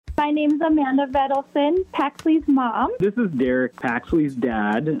My name's Amanda Vedelson, Paxley's mom. This is Derek, Paxley's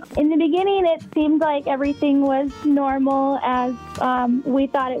dad. In the beginning, it seemed like everything was normal as we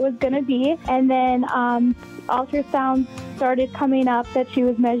thought it was going to be. And then ultrasounds started coming up that she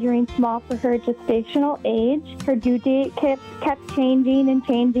was measuring small for her gestational age. Her due date kept changing, and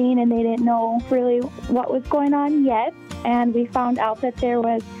they didn't know really what was going on yet. And we found out that there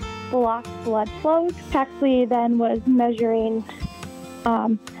was blocked blood flows. Paxley then was measuring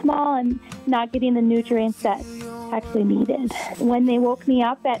small and not getting the nutrients that Paxley needed. When they woke me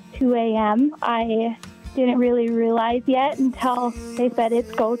up at 2 a.m., I didn't really realize yet until they said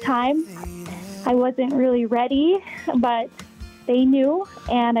it's go time. I wasn't really ready, but they knew,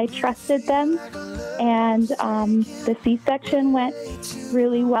 and I trusted them, and the C-section went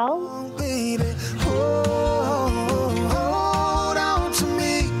really well.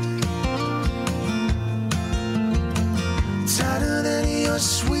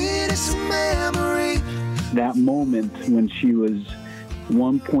 That moment when she was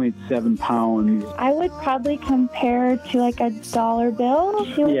 1.7 pounds. I would probably compare to like a dollar bill.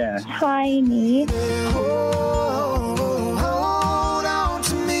 She was tiny.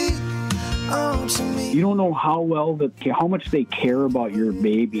 You don't know how much they care about your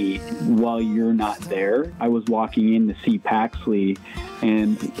baby while you're not there. I was walking in to see Paxley,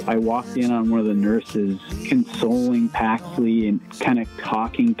 and I walked in on one of the nurses consoling Paxley and kind of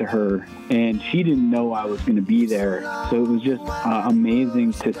talking to her, and she didn't know I was going to be there. So it was just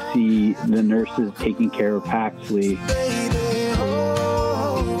amazing to see the nurses taking care of Paxley.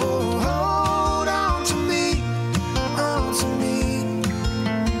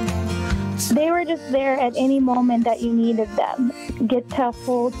 They were just there at any moment that you needed them. Get to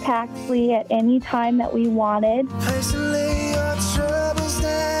hold Paxley at any time that we wanted.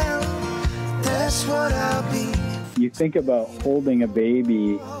 You think about holding a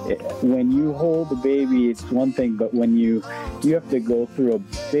baby. When you hold a baby, it's one thing, but when you have to go through a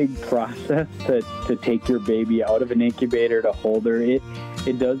big process to take your baby out of an incubator to hold her, it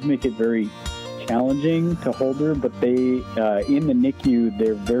does make it very challenging to hold her, but they in the NICU,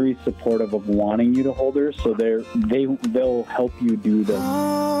 they're very supportive of wanting you to hold her, so they'll help you do this.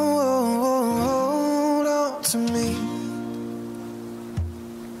 Hold on to me.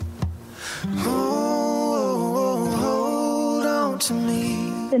 Hold on to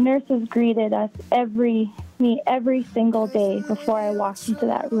me. The nurses greeted us every single day before I walked into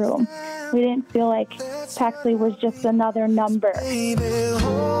that room. We didn't feel like Paxley was just another number. Baby,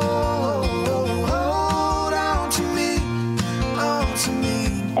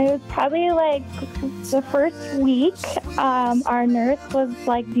 it was probably like the first week, our nurse was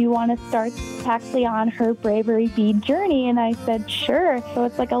like, do you want to start Paxley on her bravery bead journey? And I said, sure. So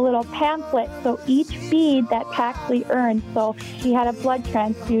it's like a little pamphlet. So each bead that Paxley earned, so she had a blood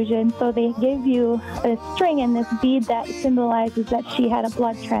transfusion, so they give you a string in this bead that symbolizes that she had a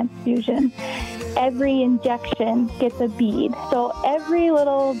blood transfusion. Every injection gets a bead. So every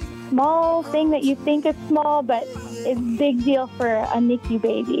little small thing that you think is small, but it's a big deal for a NICU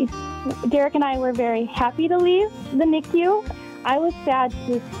baby. Derek and I were very happy to leave the NICU. I was sad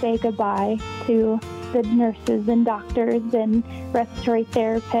to say goodbye to the nurses and doctors and respiratory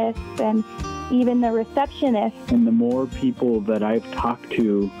therapists and even the receptionist. And the more people that I've talked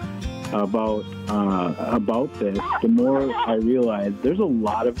to about this, the more I realize there's a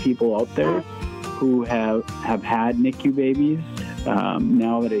lot of people out there who have had NICU babies.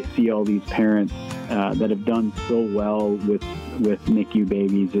 Now that I see all these parents that have done so well with NICU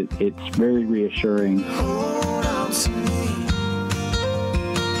babies, it's very reassuring. hold on to me.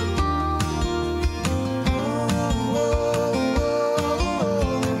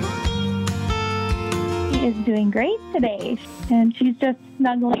 She is doing great today, and she's just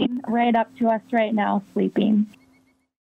snuggling right up to us right now, sleeping.